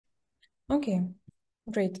Okay,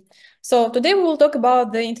 great. So today we will talk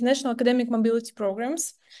about the international academic mobility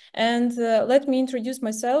programs. And let me introduce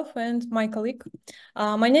myself and my colleague.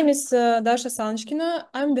 My name is Dasha Sanchkina.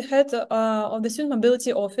 I'm the head of the Student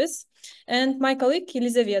Mobility Office. And my colleague,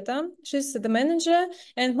 Елизавета, she's the manager.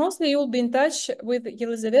 And mostly you will be in touch with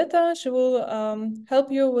Елизавета. She will help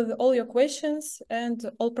you with all your questions and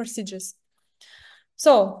all procedures.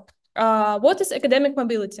 So, what is academic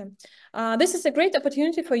mobility? This is a great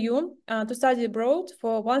opportunity for you to study abroad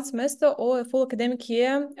for one semester or a full academic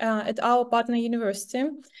year at our partner university.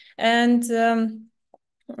 And the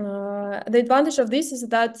advantage of this is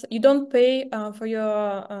that you don't pay for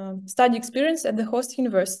your study experience at the host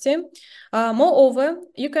university. Moreover,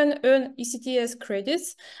 you can earn ECTS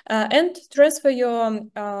credits and transfer your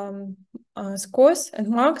scores and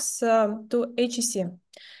marks to HEC.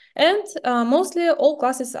 And mostly all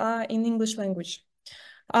classes are in English language.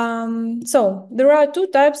 So there are two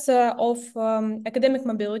types of academic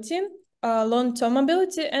mobility, long-term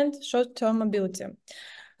mobility and short-term mobility.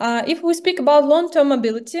 If we speak about long-term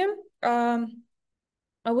mobility,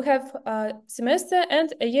 we have a semester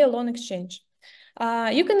and a year-long exchange.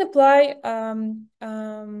 You can apply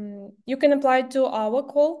to our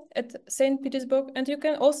call at St. Petersburg, and you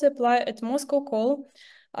can also apply at Moscow call.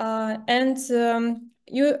 And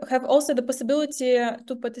you have also the possibility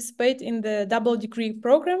to participate in the double degree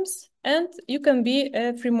programs, and you can be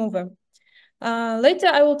a free mover. Later,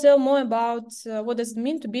 I will tell more about what does it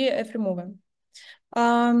mean to be a free mover.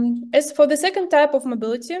 As for the second type of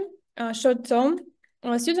mobility, short term,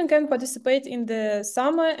 a student can participate in the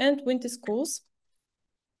summer and winter schools.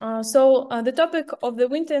 So the topic of the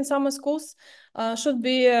winter and summer schools should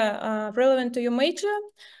be relevant to your major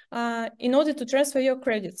in order to transfer your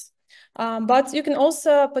credits. But you can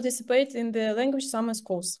also participate in the language summer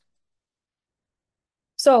schools.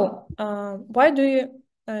 So why do you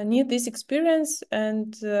need this experience,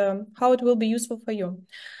 and how it will be useful for you?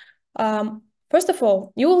 First of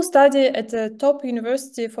all, you will study at a top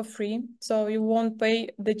university for free, so you won't pay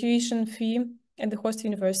the tuition fee at the host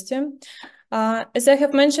university. As I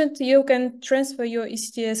have mentioned, you can transfer your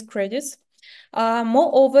ECTS credits.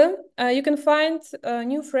 Moreover, you can find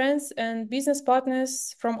new friends and business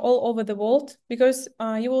partners from all over the world, because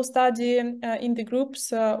you will study in the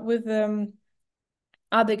groups with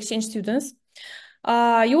other exchange students.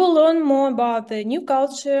 You will learn more about the new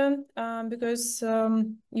culture because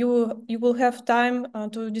you will have time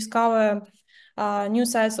to discover new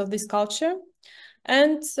sides of this culture.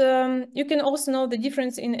 And you can also know the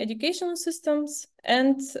difference in educational systems,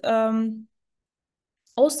 and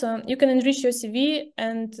also you can enrich your CV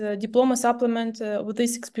and diploma supplement with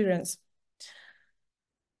this experience.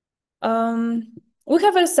 We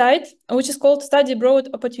have a site which is called Study Abroad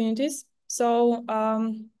Opportunities. So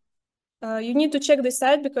you need to check this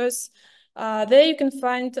site, because there you can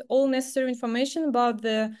find all necessary information about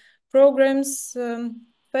the programs,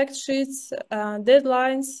 fact sheets,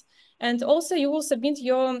 deadlines, and also you will submit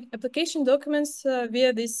your application documents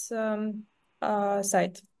via this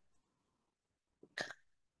site.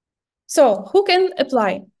 So who can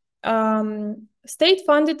apply?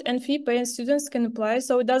 State-funded and fee-paying students can apply,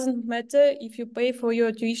 so it doesn't matter if you pay for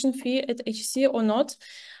your tuition fee at HEC or not.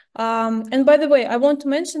 And by the way, I want to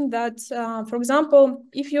mention that, for example,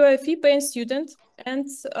 if you are a fee-paying student and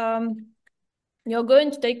you're going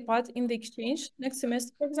to take part in the exchange next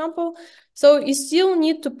semester, for example, so you still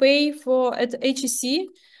need to pay for at HEC,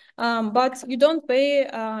 but you don't pay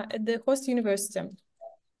at the host university.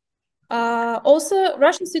 Also,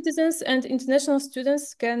 Russian citizens and international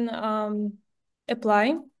students can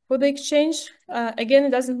apply for the exchange. Again,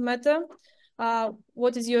 it doesn't matter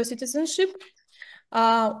what is your citizenship.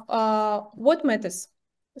 What matters?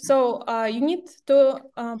 So you need to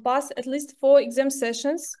pass at least 4 exam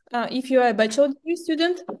sessions if you are a bachelor degree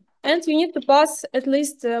student, and you need to pass at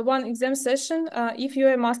least 1 exam session if you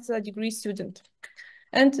are a master degree student.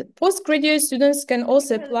 And postgraduate students can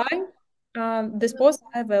also apply. These posts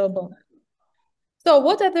are available. So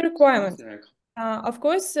what are the requirements? Of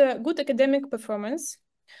course, good academic performance,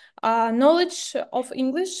 knowledge of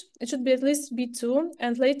English. It should be at least B2,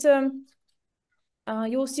 and later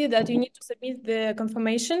you will see that you need to submit the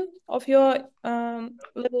confirmation of your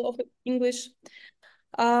level of English.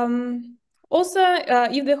 Also,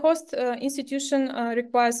 if the host institution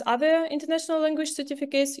requires other international language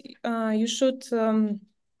certificates, you should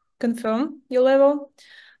confirm your level.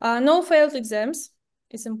 No failed exams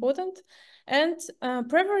is important. And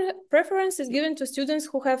preference is given to students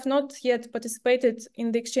who have not yet participated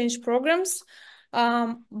in the exchange programs.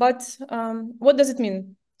 But what does it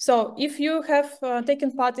mean? So if you have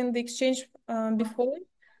taken part in the exchange before,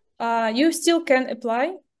 you still can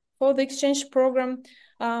apply for the exchange program,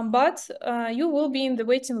 but you will be in the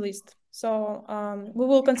waiting list. So we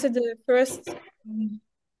will consider first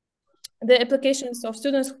the applications of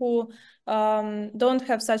students who don't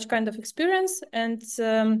have such kind of experience, and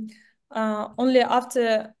only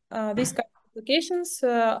after these kind of applications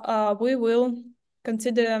we will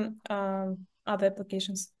consider other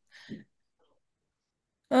applications.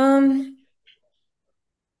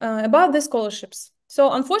 About the scholarships.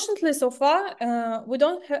 So unfortunately, so far, we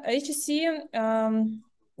don't have HEC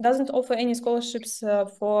doesn't offer any scholarships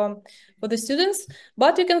for the students,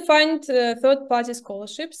 but you can find third-party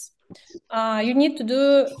scholarships. You need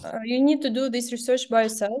to do this research by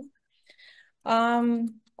yourself.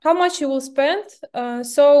 How much you will spend?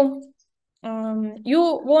 You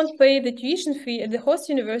won't pay the tuition fee at the host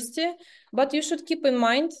university, but you should keep in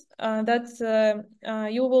mind that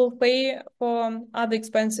you will pay for other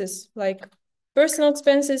expenses like personal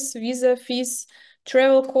expenses, visa fees,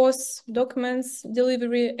 travel costs, documents,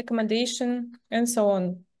 delivery, accommodation, and so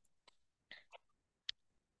on.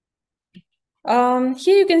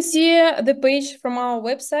 Here you can see the page from our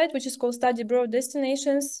website, which is called Study Abroad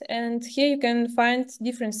Destinations, and here you can find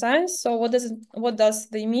different signs. So what does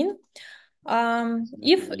they mean?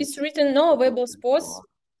 If it's written no available spots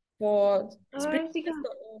for spring semester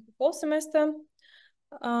or fall semester,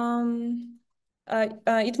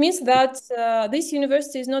 it means that this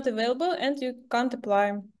university is not available and you can't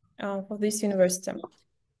apply for this university.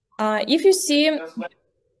 If you see,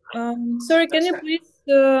 sorry, can you please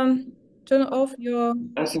turn off your...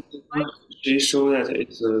 I think she showed that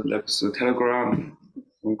it's like the Telegram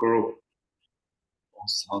group.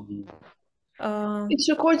 It's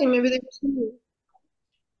recording, maybe they can see you.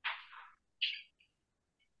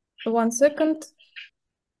 1 second.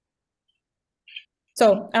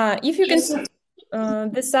 So if you can see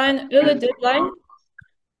the sign early deadline.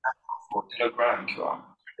 For Telegram QR.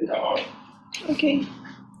 Okay.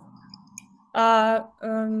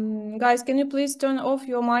 Guys, can you please turn off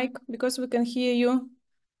your mic because we can hear you?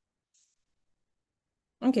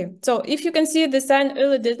 Okay, so if you can see the sign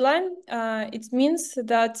early deadline, it means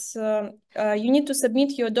that you need to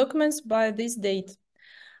submit your documents by this date.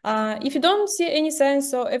 If you don't see any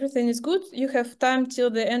signs, so everything is good, you have time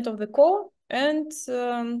till the end of the call, and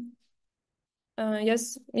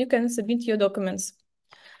yes, you can submit your documents.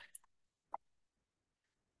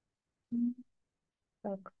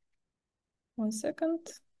 Так. 1 second.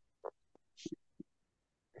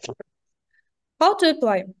 How to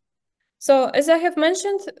apply? So as I have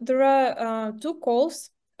mentioned, there are 2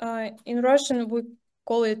 calls. In Russian, we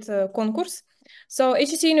call it конкурс. So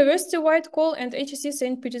HEC University-wide call and HEC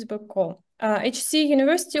St. Petersburg call. HEC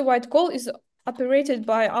University-wide call is operated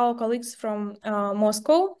by our colleagues from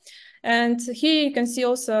Moscow. And here you can see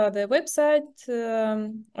also the website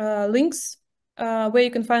links where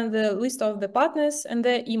you can find the list of the partners and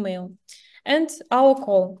their email. And our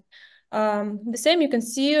call. The same, you can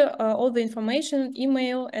see all the information,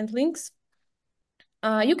 email, and links.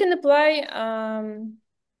 You can apply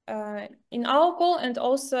in our call, and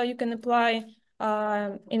also you can apply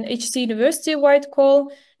in HC University wide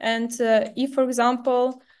call. And if, for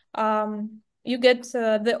example, you get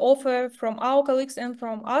the offer from our colleagues and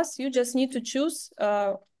from us, you just need to choose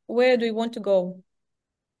where do you want to go.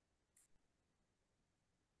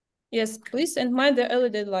 Yes, please, and mind the early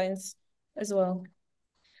deadlines as well.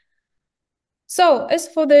 So as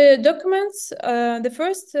for the documents, the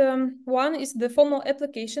first one is the formal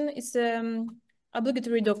application. It's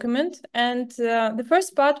obligatory document, and the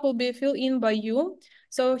first part will be filled in by you.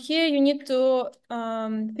 So here you need to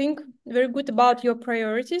think very good about your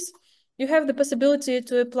priorities. You have the possibility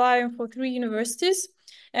to apply for 3 universities,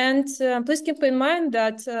 and please keep in mind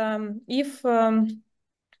that if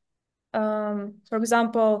for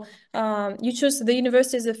example, you choose the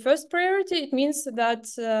university as the first priority, it means that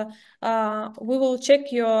we will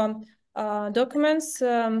check your documents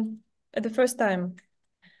at the first time.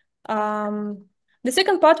 The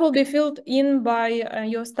second part will be filled in by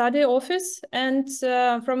your study office, and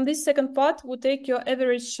from this second part, we'll take your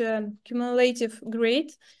average cumulative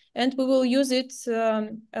grade, and we will use it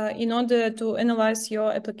in order to analyze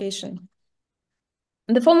your application.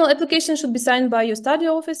 The formal application should be signed by your study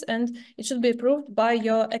office, and it should be approved by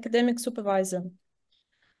your academic supervisor.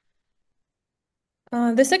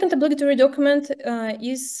 The second obligatory document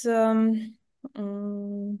is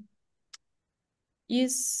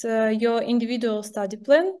your individual study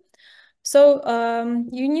plan. So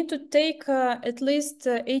you need to take at least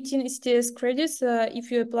 18 STS credits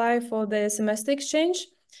if you apply for the semester exchange.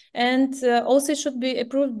 And also it should be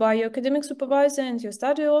approved by your academic supervisor and your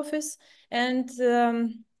study office. And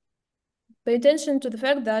pay attention to the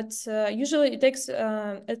fact that usually it takes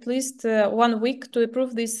at least 1 week to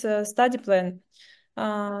approve this study plan.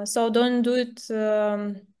 So don't do it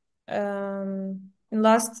in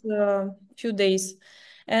last few days.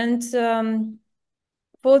 And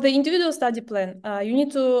for the individual study plan, you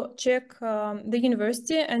need to check the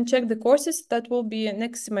university and check the courses that will be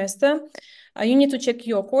next semester. You need to check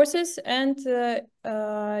your courses, and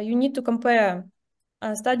you need to compare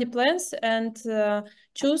study plans and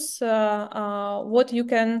choose what you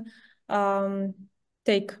can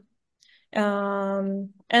take.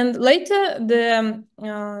 And later, the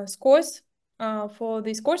scores for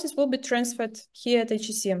these courses will be transferred here at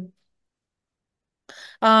HEC.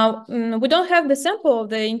 We don't have the sample of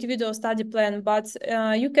the individual study plan, but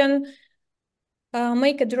you can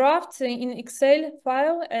make a draft in Excel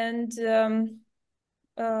file and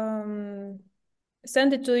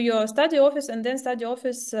send it to your study office, and then study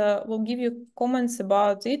office will give you comments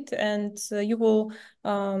about it, and you will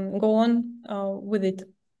go on with it.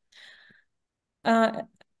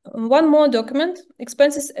 One more document,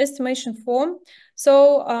 expenses estimation form.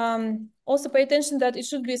 So also pay attention that it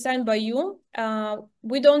should be signed by you.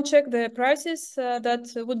 We don't check the prices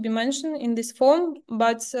that would be mentioned in this form,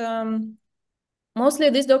 but mostly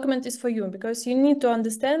this document is for you, because you need to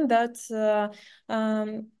understand that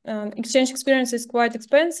exchange experience is quite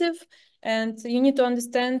expensive, and you need to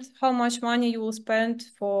understand how much money you will spend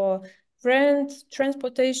for rent,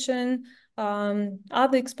 transportation,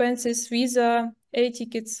 other expenses, visa, air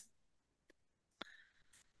tickets.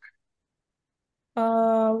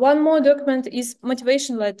 One more document is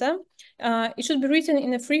motivation letter. It should be written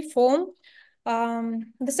in a free form.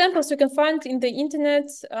 The samples you can find in the internet.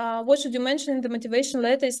 What should you mention in the motivation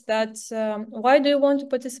letter is that why do you want to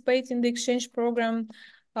participate in the exchange program,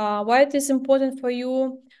 why it is important for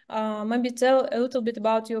you, maybe tell a little bit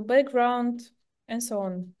about your background, and so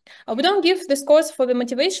on. We don't give the scores for the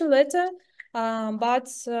motivation letter, but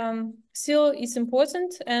still it's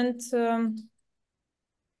important, and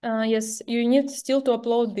yes, you need still to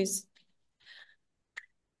upload this.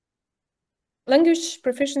 Language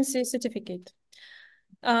proficiency certificate.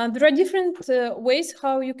 There are different ways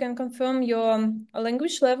how you can confirm your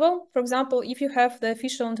language level. For example, if you have the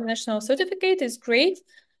official international certificate, it's great.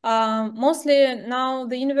 Mostly now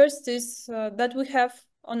the universities that we have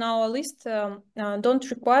on our list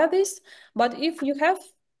don't require this, but if you have,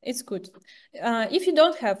 it's good. If you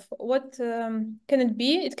don't have, what can it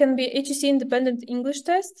be? It can be HEC independent English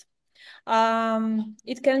test.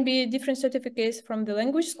 It can be different certificates from the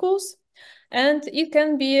language schools, and it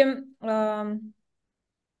can be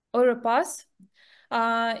Europass.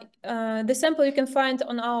 The sample you can find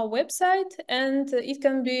on our website, and it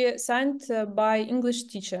can be signed by English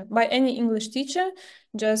teacher, by any English teacher.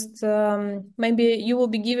 Just maybe you will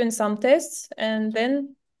be given some tests, and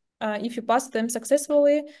then if you pass them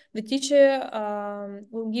successfully, the teacher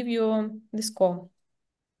will give you the score.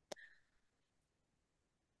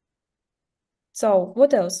 So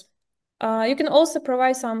what else? You can also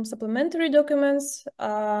provide some supplementary documents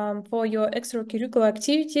for your extracurricular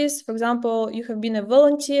activities. For example, you have been a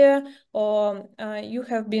volunteer, or you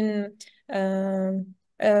have been a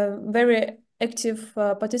very active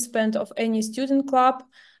participant of any student club.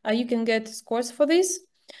 You can get scores for this.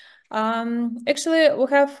 Actually, we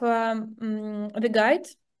have the guide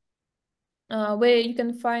where you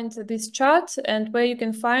can find this chart, and where you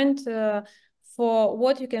can find for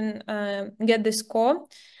what you can get the score.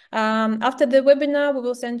 After the webinar, we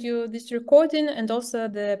will send you this recording and also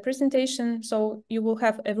the presentation, so you will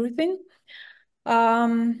have everything.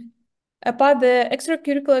 Apart the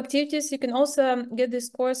extracurricular activities, you can also get the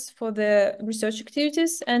scores for the research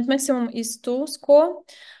activities, and maximum is 2 score.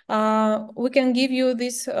 We can give you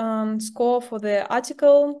this score for the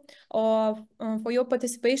article, or for your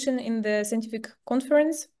participation in the scientific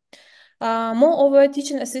conference. Moreover,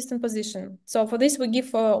 teaching assistant position. So for this, we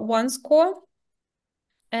give 1 score.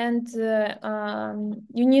 And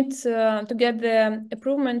you need to get the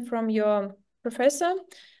approval from your professor,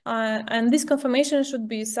 and this confirmation should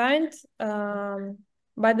be signed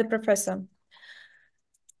by the professor.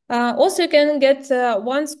 Also, you can get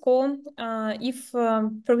 1 score if,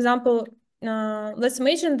 for example, let's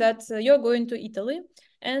imagine that you're going to Italy,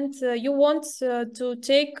 and you want to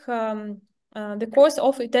take the course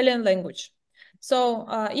of Italian language. So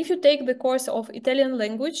if you take the course of Italian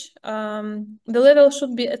language, the level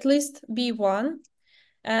should be at least B1.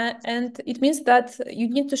 And it means that you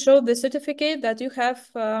need to show the certificate that you have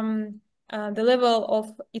the level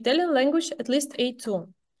of Italian language at least A2.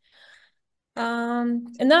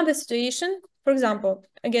 Another situation, for example,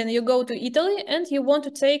 again, you go to Italy and you want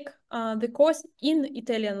to take the course in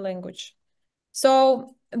Italian language.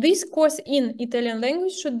 So this course in Italian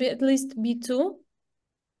language should be at least B2,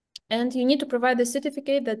 and you need to provide the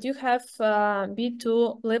certificate that you have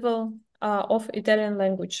B2 level of Italian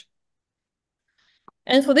language.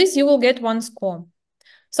 And for this, you will get 1 score.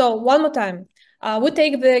 So one more time, we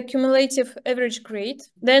take the cumulative average grade,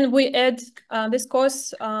 then we add this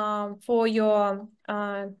course for your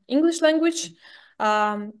English language.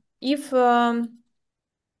 If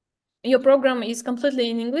your program is completely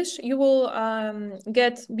in English, you will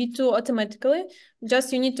get B2 automatically.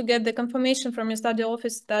 Just you need to get the confirmation from your study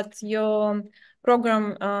office that your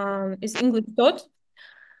program is English taught.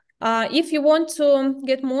 If you want to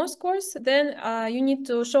get more scores, then you need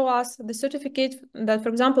to show us the certificate that, for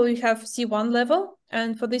example, you have C1 level,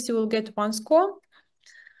 and for this you will get 1 score.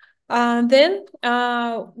 Then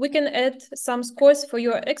we can add some scores for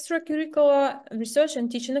your extracurricular research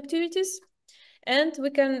and teaching activities, and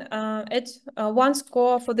we can add 1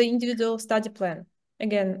 score for the individual study plan.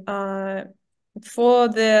 Again, for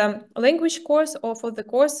the language course or for the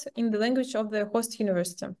course in the language of the host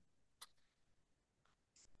university.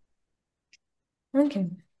 Okay.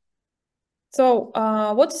 So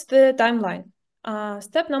what's the timeline?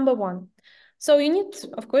 Step number 1. So you need,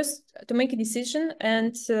 of course, to make a decision,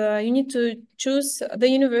 and you need to choose the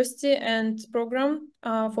university and program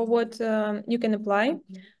for what you can apply.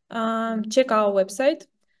 Check our website.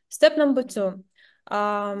 Step number 2.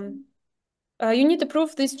 You need to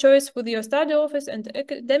prove this choice with your study office and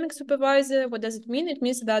academic supervisor. What does it mean? It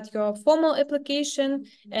means that your formal application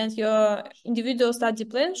and your individual study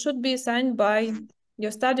plan should be signed by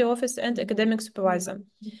your study office and academic supervisor.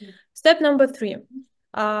 Step number 3.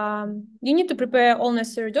 You need to prepare all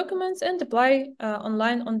necessary documents and apply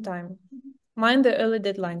online on time. Mind the early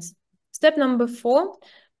deadlines. Step number 4.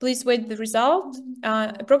 Please wait the result.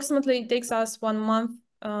 Approximately it takes us 1 month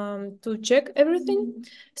to check everything.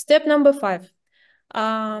 Step number 5.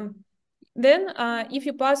 Then, if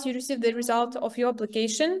you pass, you receive the result of your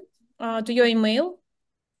application to your email.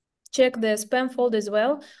 Check the spam folder as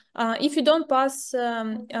well. If you don't pass,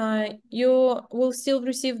 you will still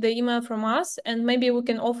receive the email from us, and maybe we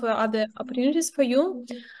can offer other opportunities for you.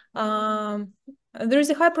 There is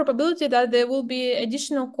a high probability that there will be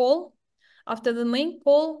additional call after the main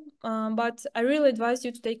call, but I really advise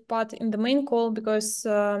you to take part in the main call, because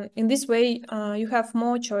in this way you have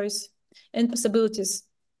more choice and possibilities.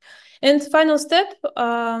 And final step,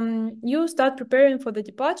 you start preparing for the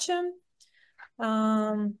departure.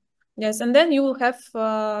 Yes, and then you will have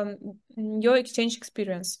your exchange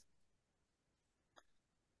experience.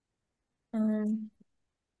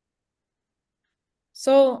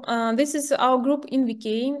 So this is our group in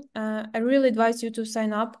VK. I really advise you to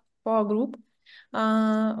sign up for our group.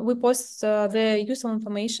 We post the useful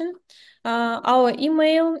information. Our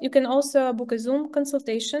email, you can also book a Zoom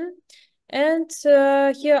consultation. And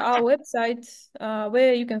here our website,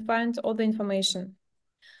 where you can find all the information.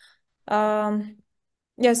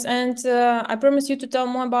 Yes, and I promise you to tell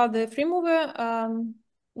more about the free mover.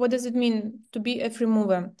 What does it mean to be a free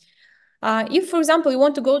mover? If, for example, you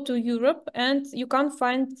want to go to Europe and you can't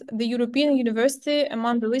find the European university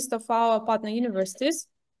among the list of our partner universities,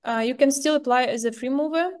 you can still apply as a free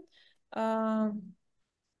mover.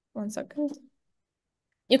 1 second.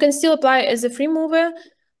 You can still apply as a free mover.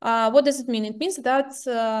 What does it mean? It means that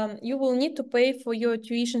you will need to pay for your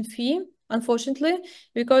tuition fee, unfortunately,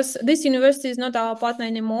 because this university is not our partner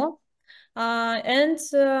anymore. And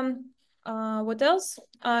what else?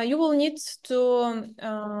 You will need to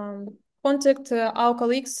contact our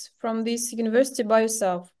colleagues from this university by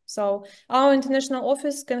yourself. So our international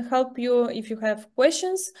office can help you if you have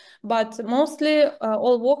questions, but mostly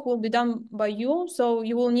all work will be done by you. So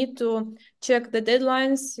you will need to check the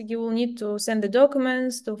deadlines. You will need to send the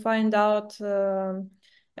documents to find out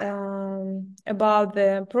about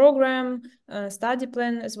the program, study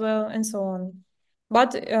plan as well, and so on.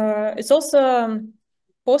 But it's also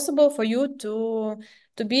possible for you to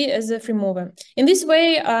be as a free mover. In this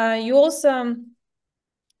way, you also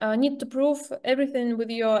need to prove everything with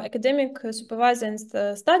your academic supervisor and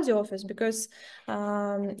study office, because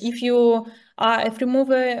if you are a free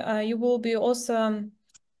mover, you will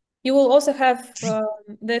also have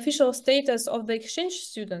the official status of the exchange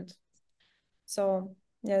student. So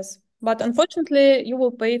yes, but unfortunately, you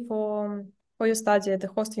will pay for your study at the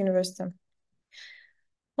host university.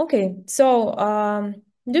 Okay, so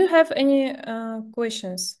do you have any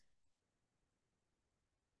questions?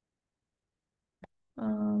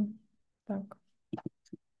 Так.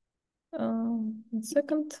 1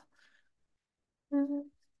 second.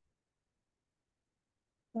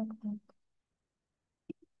 Так, так.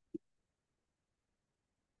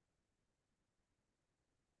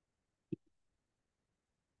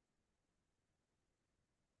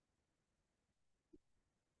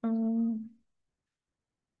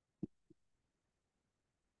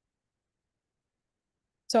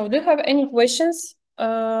 So do you have any questions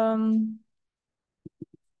about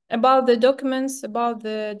the documents, about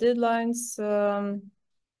the deadlines?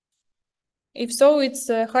 If so, it's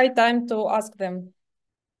a high time to ask them.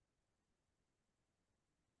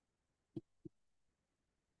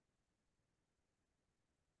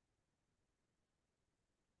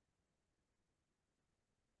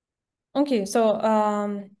 Okay, so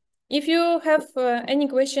if you have any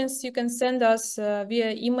questions, you can send us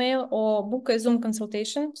via email or book a Zoom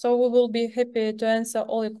consultation. So we will be happy to answer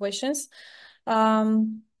all your questions. The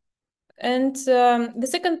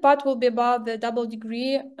second part will be about the double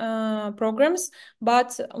degree programs,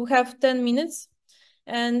 but we have 10 minutes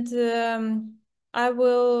and I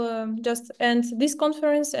will just end this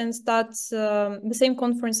conference and start the same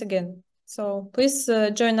conference again. So please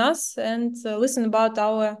join us and listen about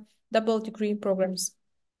our double degree programs.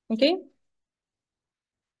 Okay?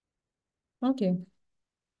 Okay.